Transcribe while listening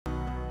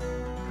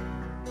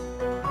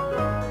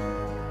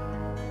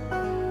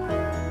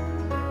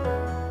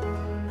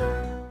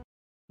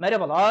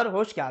Merhabalar,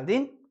 hoş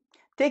geldin.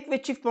 Tek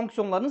ve çift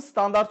fonksiyonların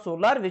standart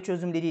sorular ve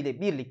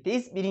çözümleriyle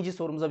birlikteyiz. Birinci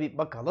sorumuza bir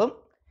bakalım.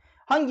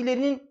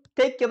 Hangilerinin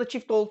tek ya da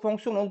çift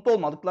fonksiyon olup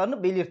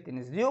olmadıklarını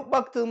belirttiniz diyor.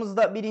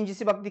 Baktığımızda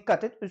birincisi bak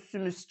dikkat et.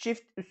 Üssümüz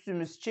çift,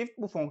 üssümüz çift.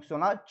 Bu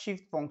fonksiyona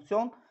çift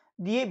fonksiyon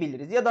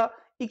diyebiliriz. Ya da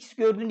x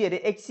gördüğün yere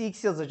eksi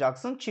x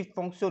yazacaksın. Çift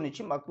fonksiyon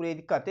için bak buraya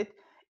dikkat et.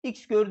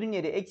 X gördüğün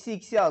yere eksi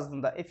x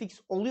yazdığında fx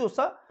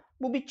oluyorsa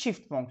bu bir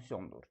çift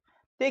fonksiyondur.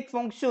 Tek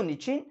fonksiyon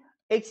için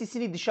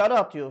eksisini dışarı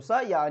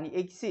atıyorsa yani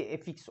eksi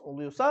fx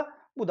oluyorsa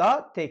bu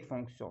da tek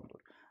fonksiyondur.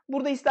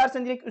 Burada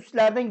istersen direkt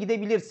üstlerden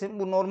gidebilirsin.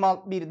 Bu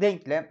normal bir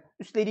denklem.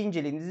 Üstleri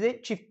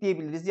incelediğimizde çift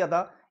diyebiliriz ya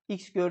da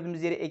x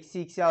gördüğümüz yere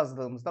eksi x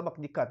yazdığımızda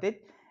bak dikkat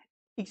et.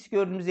 X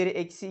gördüğümüz yere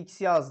eksi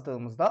x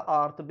yazdığımızda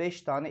artı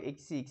 5 tane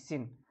eksi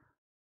x'in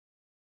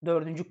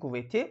dördüncü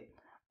kuvveti.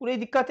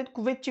 Buraya dikkat et.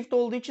 Kuvvet çift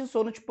olduğu için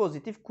sonuç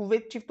pozitif.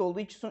 Kuvvet çift olduğu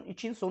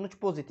için sonuç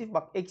pozitif.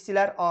 Bak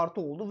eksiler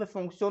artı oldu ve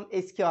fonksiyon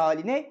eski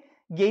haline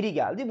geri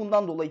geldi.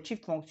 Bundan dolayı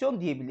çift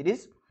fonksiyon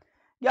diyebiliriz.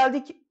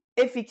 Geldik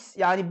fx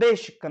yani B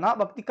şıkkına.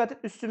 Bak dikkat et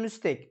üstümüz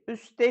tek.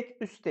 Üst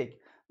tek, üst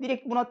tek.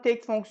 Direkt buna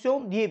tek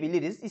fonksiyon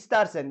diyebiliriz.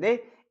 İstersen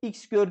de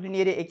x gördüğün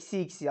yere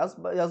eksi x yaz.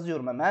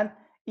 Yazıyorum hemen.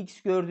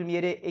 X gördüğüm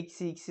yere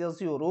eksi x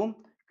yazıyorum.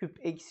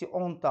 Küp eksi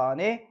 10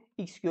 tane.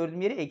 X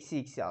gördüğüm yere eksi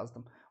x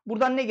yazdım.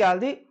 Buradan ne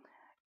geldi?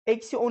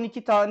 Eksi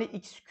 12 tane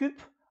x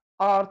küp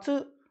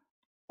artı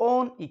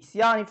 10x.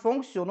 Yani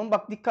fonksiyonun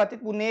bak dikkat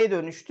et bu neye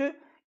dönüştü?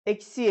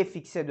 Eksi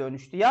fx'e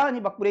dönüştü.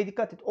 Yani bak buraya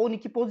dikkat et.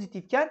 12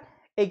 pozitifken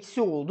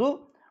eksi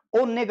oldu.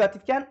 10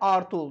 negatifken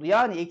artı oldu.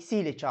 Yani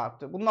eksiyle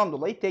çarptı. Bundan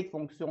dolayı tek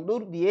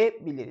fonksiyondur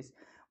diyebiliriz.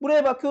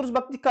 Buraya bakıyoruz.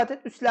 Bak dikkat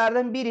et.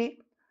 Üstlerden biri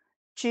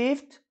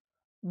çift,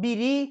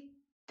 biri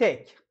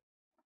tek.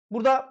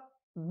 Burada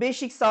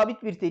 5x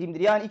sabit bir terimdir.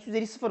 Yani x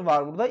üzeri 0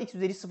 var burada. X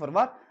üzeri 0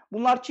 var.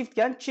 Bunlar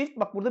çiftken çift.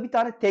 Bak burada bir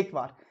tane tek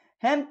var.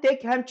 Hem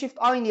tek hem çift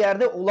aynı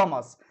yerde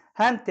olamaz.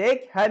 Hem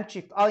tek hem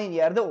çift aynı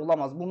yerde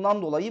olamaz.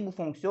 Bundan dolayı bu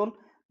fonksiyon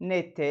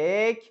ne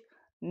tek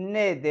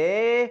ne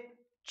de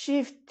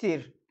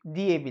çifttir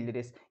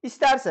diyebiliriz.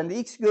 İstersen de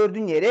x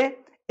gördüğün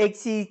yere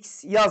eksi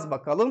x yaz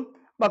bakalım.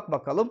 Bak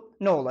bakalım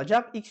ne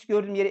olacak? X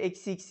gördüğüm yere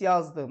eksi x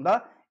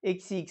yazdığımda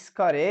eksi x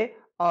kare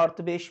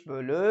artı 5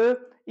 bölü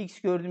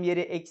x gördüğüm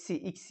yere eksi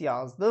x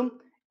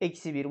yazdım.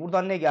 Eksi 1.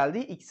 Buradan ne geldi?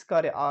 X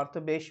kare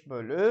artı 5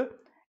 bölü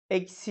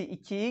eksi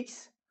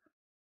 2x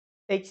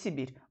eksi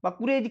 1.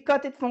 Bak buraya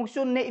dikkat et.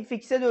 Fonksiyon ne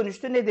fx'e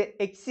dönüştü ne de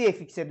eksi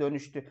fx'e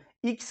dönüştü.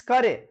 X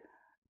kare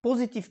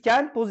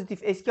pozitifken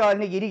pozitif eski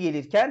haline geri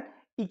gelirken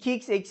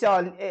 2x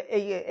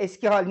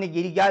eski haline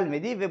geri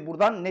gelmedi ve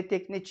buradan ne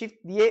tek ne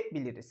çift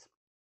diyebiliriz.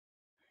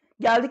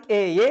 Geldik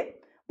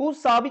E'ye. Bu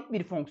sabit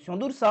bir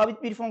fonksiyondur.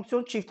 Sabit bir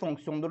fonksiyon çift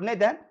fonksiyondur.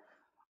 Neden?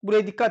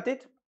 Buraya dikkat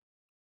et.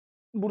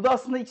 Burada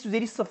aslında x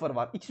üzeri 0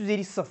 var. X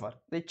üzeri 0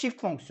 ve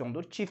çift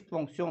fonksiyondur. Çift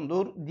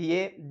fonksiyondur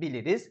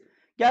diyebiliriz.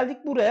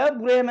 Geldik buraya.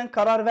 Buraya hemen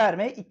karar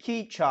verme.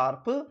 2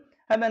 çarpı.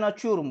 Hemen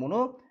açıyorum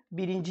bunu.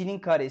 Birincinin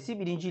karesi.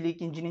 Birinci ile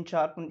ikincinin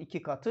çarpımının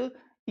 2 katı.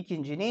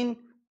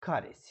 İkincinin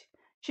karesi.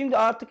 Şimdi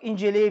artık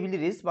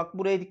inceleyebiliriz. Bak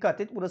buraya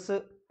dikkat et.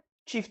 Burası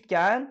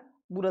çiftken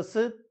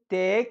burası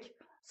tek.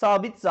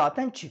 Sabit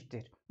zaten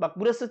çifttir. Bak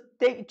burası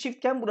tek,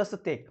 çiftken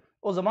burası tek.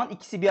 O zaman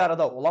ikisi bir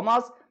arada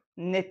olamaz.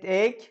 Ne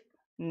tek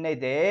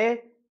ne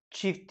de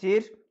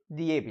çifttir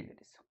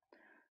diyebiliriz.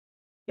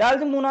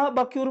 Geldim buna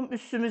bakıyorum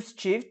üssümüz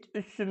çift,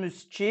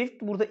 üssümüz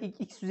çift. Burada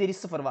x üzeri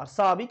 0 var.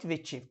 Sabit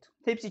ve çift.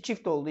 Hepsi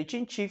çift olduğu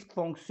için çift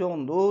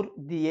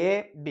fonksiyondur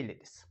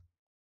diyebiliriz.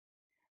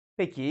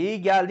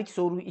 Peki geldik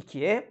soru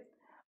 2'ye.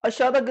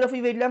 Aşağıda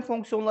grafiği verilen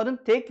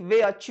fonksiyonların tek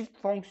veya çift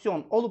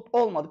fonksiyon olup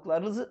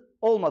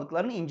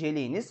olmadıklarını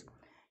inceleyiniz.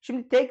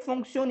 Şimdi tek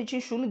fonksiyon için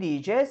şunu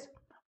diyeceğiz.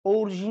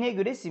 Orijine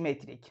göre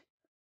simetrik.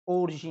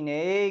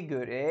 Orijine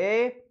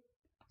göre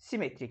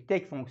simetrik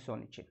tek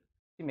fonksiyon için.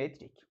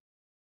 Simetrik.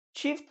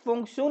 Çift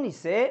fonksiyon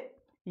ise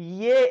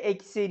y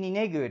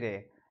eksenine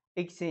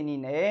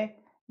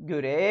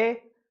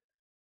göre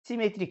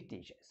simetrik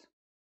diyeceğiz.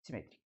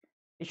 Simetrik.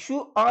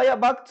 Şu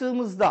A'ya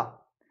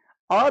baktığımızda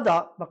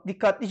A'da bak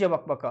dikkatlice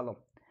bak bakalım.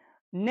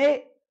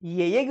 Ne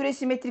y'ye göre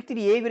simetriktir?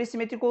 Y'ye göre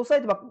simetrik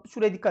olsaydı bak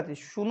şuraya dikkat et.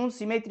 Şunun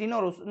simetriği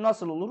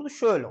nasıl olurdu?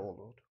 Şöyle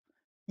olurdu.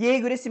 Y'ye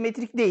göre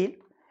simetrik değil.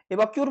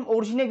 Bakıyorum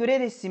orijine göre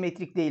de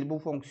simetrik değil bu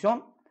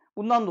fonksiyon.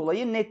 Bundan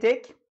dolayı ne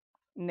tek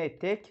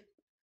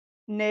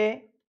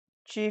ne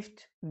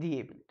çift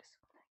diyebiliriz.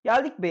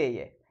 Geldik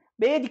B'ye.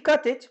 B'ye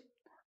dikkat et.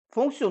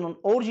 Fonksiyonun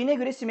orijine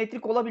göre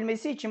simetrik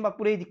olabilmesi için bak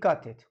buraya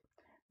dikkat et.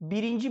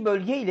 Birinci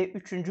bölge ile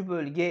üçüncü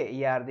bölge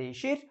yer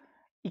değişir.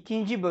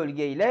 İkinci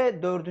bölge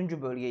ile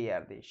dördüncü bölge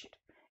yer değişir.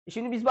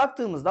 Şimdi biz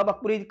baktığımızda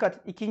bak buraya dikkat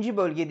et. İkinci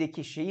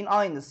bölgedeki şeyin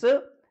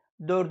aynısı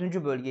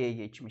dördüncü bölgeye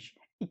geçmiş.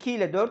 2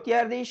 ile 4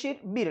 yer değişir.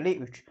 1 ile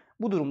 3.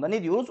 Bu durumda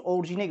ne diyoruz?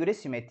 Orijine göre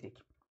simetrik.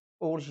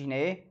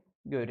 Orijine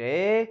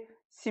göre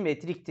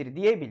simetriktir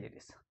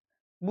diyebiliriz.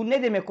 Bu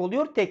ne demek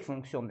oluyor? Tek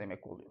fonksiyon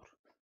demek oluyor.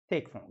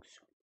 Tek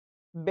fonksiyon.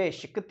 B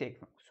şıkkı tek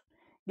fonksiyon.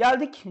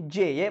 Geldik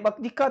C'ye.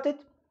 Bak dikkat et.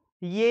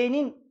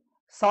 Y'nin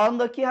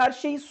sağındaki her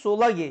şey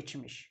sola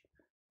geçmiş.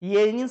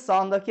 Y'nin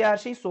sağındaki her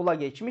şey sola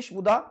geçmiş.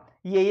 Bu da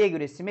y'ye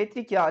göre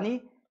simetrik,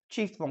 yani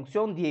çift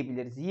fonksiyon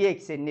diyebiliriz. Y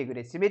eksenine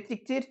göre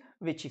simetriktir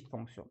ve çift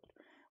fonksiyondur.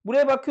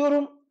 Buraya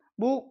bakıyorum.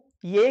 Bu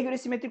y'ye göre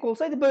simetrik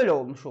olsaydı böyle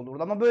olmuş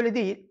olurdu ama böyle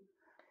değil.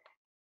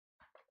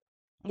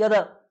 Ya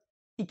da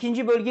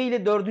ikinci bölge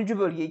ile dördüncü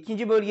bölge,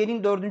 ikinci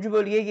bölgenin dördüncü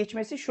bölgeye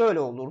geçmesi şöyle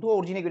olurdu.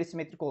 Orijine göre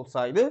simetrik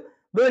olsaydı.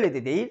 Böyle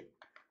de değil.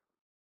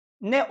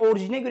 Ne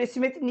orijine göre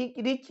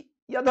simetrik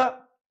ya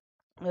da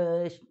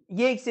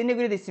y eksenine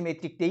göre de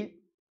simetrik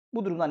değil.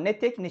 Bu durumda ne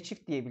tek ne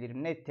çift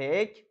diyebilirim. Ne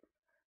tek,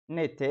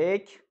 ne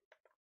tek,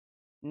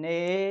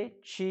 ne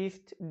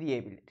çift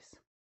diyebiliriz.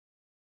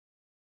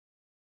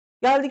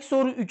 Geldik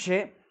soru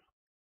 3'e.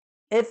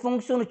 F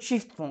fonksiyonu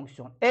çift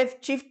fonksiyon.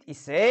 F çift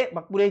ise,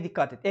 bak buraya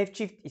dikkat et. F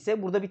çift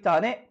ise burada bir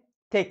tane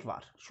tek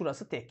var.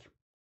 Şurası tek.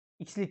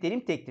 X'li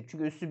terim tektir.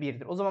 Çünkü üssü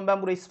 1'dir. O zaman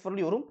ben burayı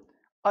sıfırlıyorum.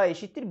 A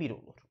eşittir 1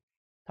 olur.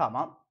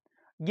 Tamam.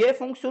 G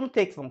fonksiyonu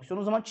tek fonksiyon.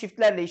 O zaman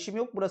çiftlerle işim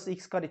yok. Burası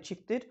x kare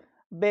çifttir.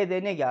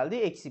 B'de ne geldi?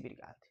 Eksi 1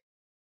 geldi.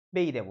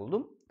 B'yi de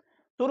buldum.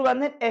 Soru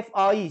benden f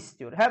a'yı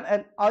istiyor.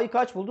 Hem a'yı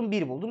kaç buldum?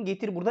 1 buldum.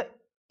 Getir burada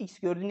x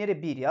gördüğün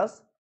yere 1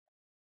 yaz.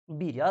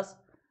 1 yaz.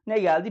 Ne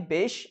geldi?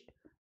 5.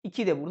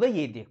 2 de burada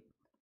 7.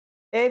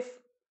 F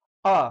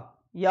a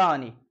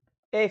yani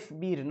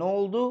f1 ne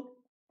oldu?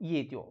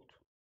 7 oldu.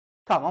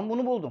 Tamam,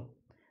 bunu buldum.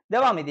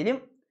 Devam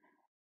edelim.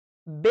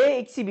 B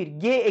eksi 1.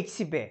 G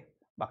eksi B.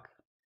 Bak.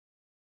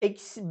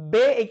 B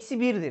eksi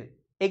 1'dir.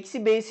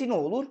 Eksi B'si ne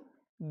olur?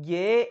 G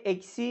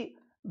eksi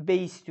B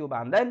istiyor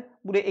benden.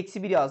 Buraya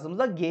eksi 1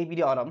 yazdığımızda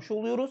G1'i aramış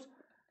oluyoruz.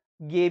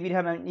 G1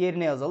 hemen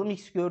yerine yazalım.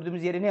 X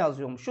gördüğümüz yere ne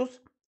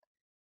yazıyormuşuz?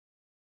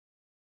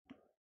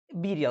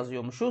 1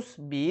 yazıyormuşuz.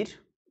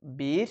 1,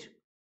 1,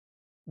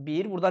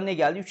 1. Buradan ne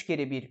geldi? 3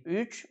 kere 1,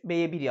 3.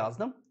 B'ye 1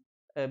 yazdım.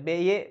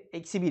 B'ye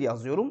eksi 1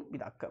 yazıyorum. Bir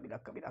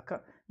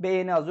dakika.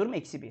 B'ye ne yazıyorum?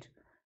 Eksi 1.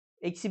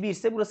 Eksi 1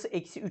 ise burası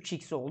eksi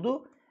 3x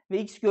oldu.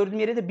 Ve x gördüğüm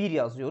yere de 1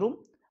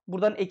 yazıyorum.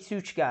 Buradan eksi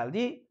 3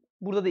 geldi.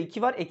 Burada da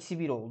 2 var. Eksi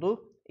 1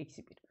 oldu.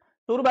 Eksi 1.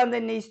 Soru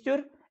benden ne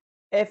istiyor?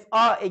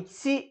 Fa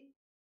eksi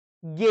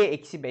g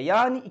eksi b.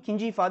 Yani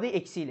ikinci ifadeyi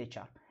eksiyle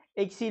çarp.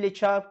 Eksiyle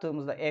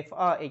çarptığımızda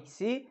fa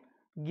eksi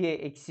g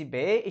eksi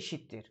b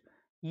eşittir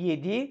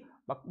 7.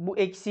 Bak bu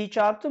eksiyi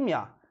çarptım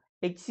ya.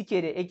 Eksi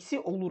kere eksi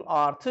olur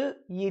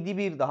artı 7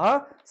 bir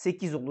daha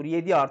 8 olur.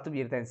 7 artı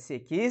 1'den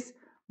 8.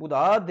 Bu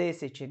da D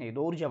seçeneği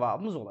doğru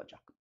cevabımız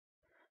olacak.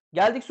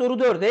 Geldik soru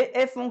 4'e.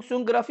 F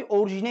fonksiyon grafiği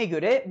orijine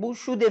göre, bu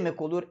şu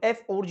demek olur. F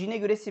orijine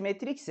göre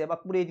simetrikse,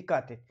 bak buraya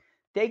dikkat et.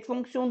 Tek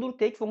fonksiyondur.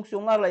 Tek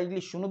fonksiyonlarla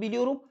ilgili şunu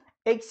biliyorum.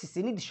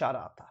 Eksisini dışarı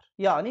atar.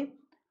 Yani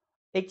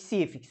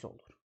eksi fx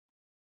olur.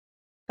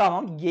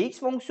 Tamam. Gx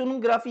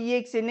fonksiyonun grafiği y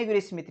eksenine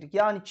göre simetrik.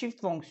 Yani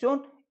çift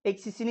fonksiyon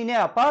eksisini ne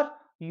yapar?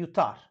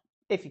 Yutar.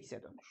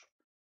 Fx'e dönüşür.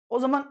 O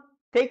zaman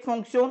tek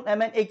fonksiyon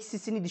hemen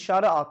eksisini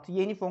dışarı attı.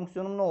 Yeni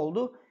fonksiyonum ne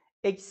oldu?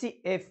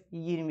 Eksi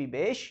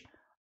f25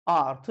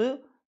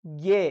 artı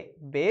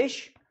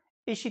g5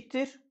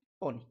 eşittir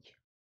 12.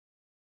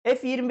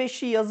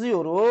 F25'i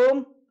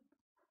yazıyorum.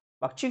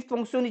 Bak çift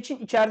fonksiyon için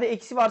içeride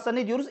eksi varsa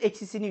ne diyoruz?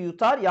 Eksisini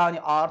yutar.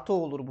 Yani artı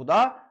olur bu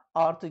da.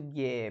 Artı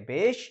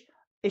g5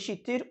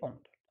 eşittir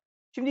 14.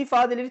 Şimdi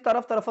ifadeleri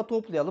taraf tarafa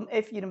toplayalım.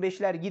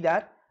 F25'ler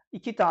gider.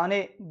 2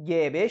 tane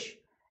g5,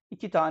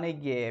 2 tane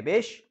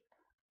g5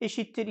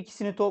 eşittir.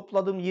 İkisini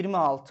topladım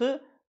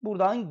 26.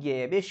 Buradan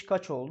g5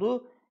 kaç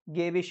oldu?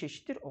 G5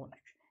 eşittir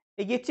 13.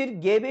 Getir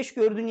G5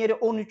 gördüğün yere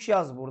 13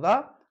 yaz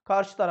burada.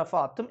 Karşı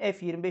tarafa attım.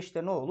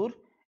 F25'te ne olur?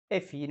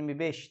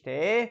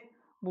 F25'te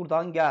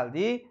buradan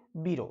geldi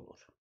 1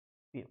 olur.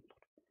 1 olur.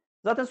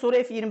 Zaten soru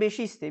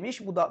F25'i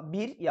istemiş. Bu da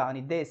 1,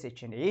 yani D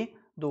seçeneği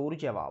doğru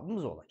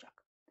cevabımız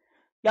olacak.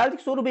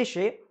 Geldik soru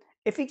 5'e.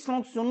 Fx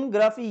fonksiyonunun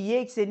grafiği y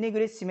eksenine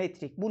göre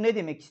simetrik. Bu ne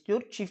demek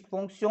istiyor? Çift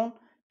fonksiyon.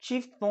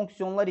 Çift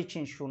fonksiyonlar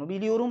için şunu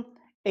biliyorum.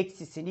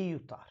 Eksisini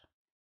yutar.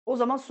 O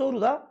zaman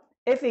soruda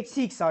f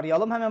eksi x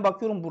arayalım. Hemen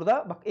bakıyorum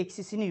burada. Bak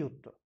eksisini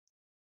yuttu.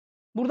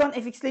 Buradan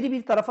fx'leri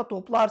bir tarafa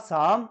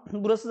toplarsam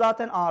burası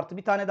zaten artı.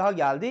 Bir tane daha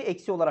geldi.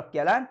 Eksi olarak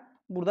gelen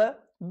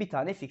burada bir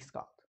tane fx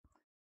kaldı.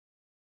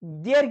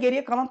 Diğer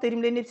geriye kalan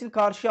terimlerin hepsini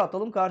karşıya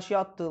atalım. Karşıya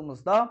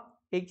attığımızda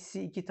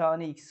eksi 2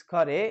 tane x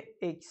kare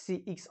eksi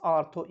x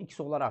artı x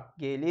olarak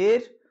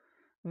gelir.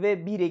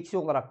 Ve 1 eksi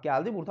olarak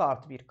geldi. Burada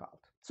artı 1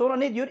 kaldı. Sonra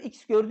ne diyor?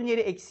 X gördüğün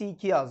yere eksi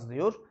 2 yaz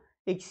diyor.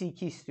 Eksi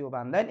 2 istiyor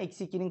benden.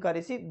 Eksi 2'nin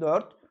karesi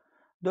 4.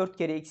 4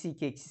 kere eksi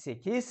 2 eksi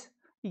 8.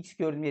 X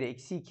gördüğüm yere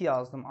eksi 2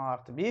 yazdım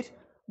artı 1.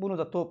 Bunu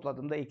da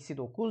topladığımda eksi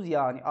 9.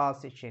 Yani A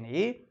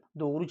seçeneği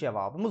doğru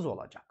cevabımız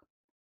olacak.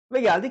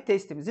 Ve geldik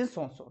testimizin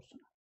son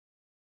sorusuna.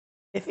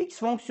 Fx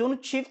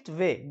fonksiyonu çift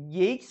ve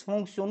gx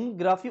fonksiyonunun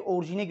grafiği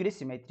orijine göre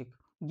simetrik.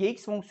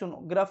 Gx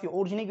fonksiyonu grafiği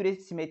orijine göre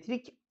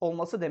simetrik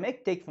olması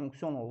demek tek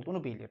fonksiyon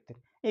olduğunu belirtir.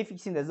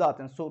 Fx'in de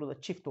zaten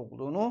soruda çift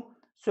olduğunu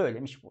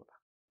söylemiş burada.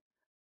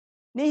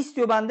 Ne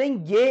istiyor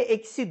benden? G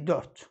eksi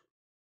 4.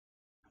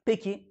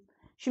 Peki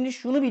şimdi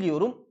şunu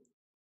biliyorum.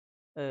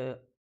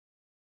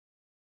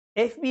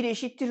 F1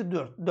 eşittir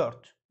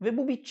 4. Ve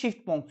bu bir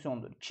çift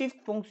fonksiyondur.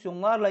 Çift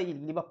fonksiyonlarla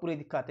ilgili, bak buraya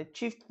dikkat et.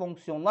 Çift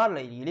fonksiyonlarla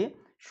ilgili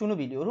şunu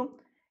biliyorum.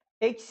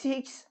 Eksi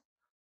x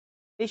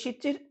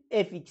eşittir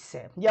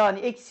fx'e. Yani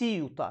eksiği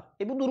yutar.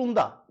 Bu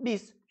durumda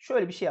biz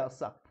şöyle bir şey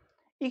yazsak.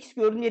 X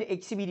gördüğüm yere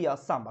eksi 1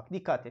 yazsam bak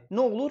dikkat et. Ne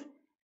olur?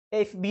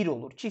 F1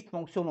 olur. Çift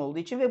fonksiyon olduğu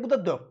için ve bu da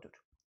 4'tür.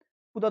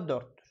 Bu da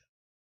 4'tür.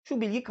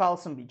 Şu bilgi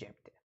kalsın bir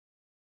cepte.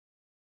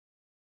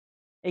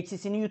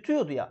 Eksisini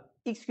yutuyordu ya.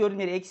 X gördüğüm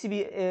yere eksi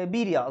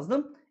 1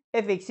 yazdım.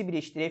 F eksi 1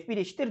 eşittir. F1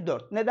 eşittir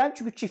 4. Neden?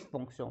 Çünkü çift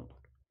fonksiyondur.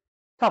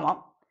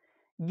 Tamam.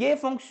 G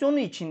fonksiyonu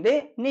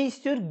içinde ne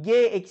istiyor? G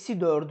eksi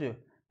 4'ü.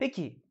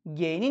 Peki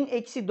G'nin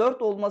eksi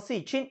 4 olması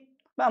için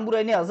ben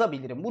buraya ne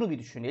yazabilirim? Bunu bir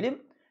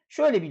düşünelim.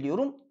 Şöyle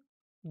biliyorum.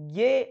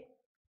 G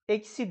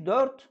eksi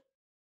 4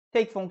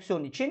 tek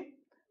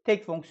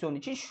fonksiyon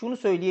için şunu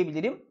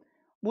söyleyebilirim.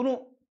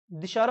 Bunu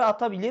dışarı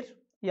atabilir.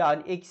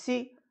 Yani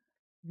eksi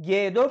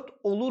G4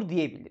 olur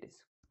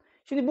diyebiliriz.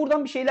 Şimdi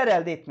buradan bir şeyler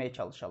elde etmeye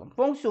çalışalım.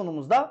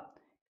 Fonksiyonumuzda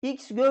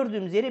x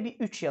gördüğümüz yere bir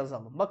 3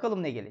 yazalım.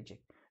 Bakalım ne gelecek.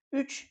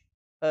 3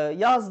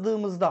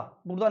 yazdığımızda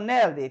buradan ne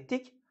elde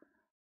ettik?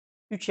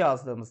 3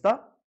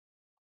 yazdığımızda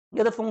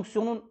ya da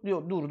fonksiyonun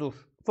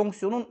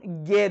fonksiyonun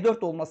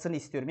G4 olmasını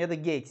istiyorum ya da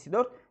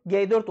G-4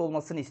 G4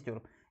 olmasını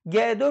istiyorum.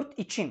 G4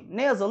 için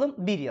ne yazalım?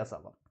 1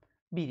 yazalım.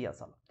 1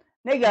 yazalım.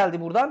 Ne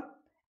geldi buradan?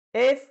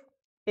 F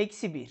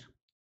eksi 1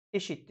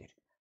 eşittir.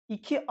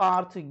 2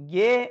 artı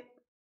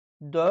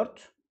G4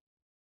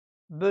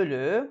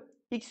 bölü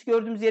x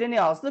gördüğümüz yere ne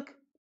yazdık?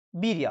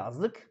 1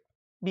 yazdık.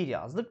 1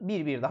 yazdık.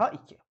 1 daha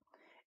 2.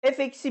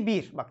 F eksi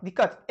 1. Bak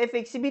dikkat. F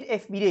eksi 1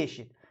 F1'e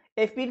eşit.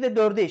 F1 de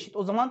 4'e eşit.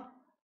 O zaman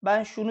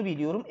ben şunu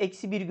biliyorum.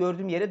 Eksi 1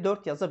 gördüğüm yere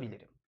 4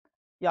 yazabilirim.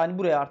 Yani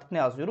buraya artık ne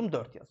yazıyorum?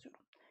 4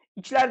 yazıyorum.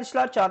 İçler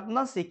dışlar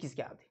çarpımından 8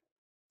 geldi.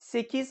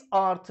 8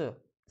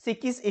 artı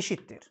 8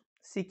 eşittir.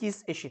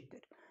 8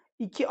 eşittir.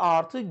 2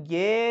 artı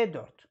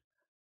G4.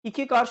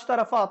 2 karşı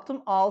tarafa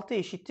attım. 6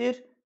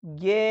 eşittir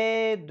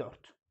G4.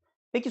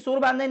 Peki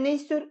soru benden ne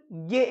istiyor?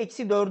 G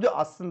eksi 4'ü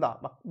aslında.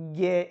 Bak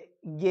G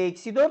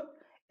eksi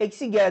 4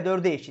 eksi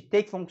G4'e eşit.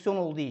 Tek fonksiyon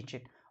olduğu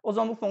için. O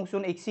zaman bu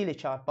fonksiyonu eksiyle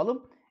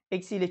çarpalım.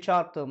 Eksiyle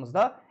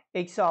çarptığımızda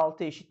eksi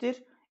 6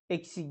 eşittir.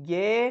 Eksi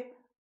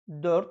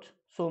G4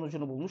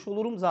 sonucunu bulmuş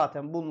olurum.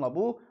 Zaten bununla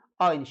bu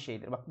aynı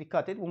şeydir. Bak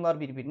dikkat et, bunlar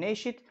birbirine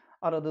eşit.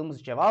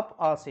 Aradığımız cevap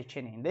A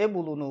seçeneğinde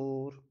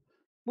bulunur.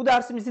 Bu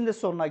dersimizin de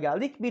sonuna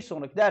geldik. Bir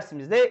sonraki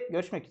dersimizde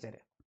görüşmek üzere.